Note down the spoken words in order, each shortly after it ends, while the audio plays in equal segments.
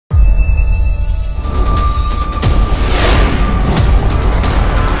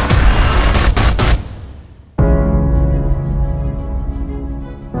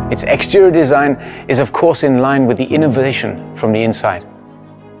Its exterior design is of course in line with the innovation from the inside.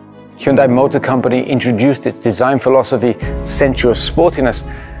 Hyundai Motor Company introduced its design philosophy, sensuous sportiness,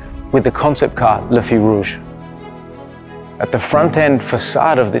 with the concept car Le Fil Rouge. At the front-end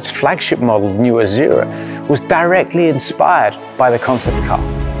facade of its flagship model, the new Azera, was directly inspired by the concept car.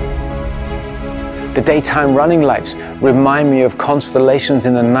 The daytime running lights remind me of constellations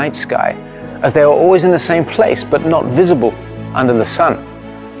in the night sky, as they are always in the same place but not visible under the sun.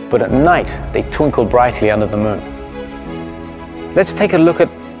 But at night, they twinkle brightly under the moon. Let's take a look at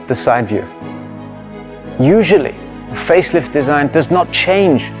the side view. Usually, a facelift design does not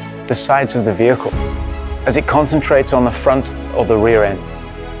change the sides of the vehicle, as it concentrates on the front or the rear end.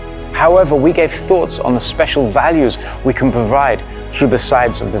 However, we gave thoughts on the special values we can provide through the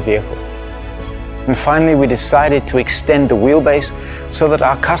sides of the vehicle. And finally, we decided to extend the wheelbase so that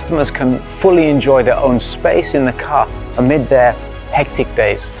our customers can fully enjoy their own space in the car amid their hectic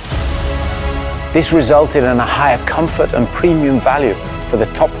days. This resulted in a higher comfort and premium value for the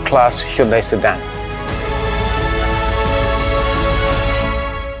top-class Hyundai sedan.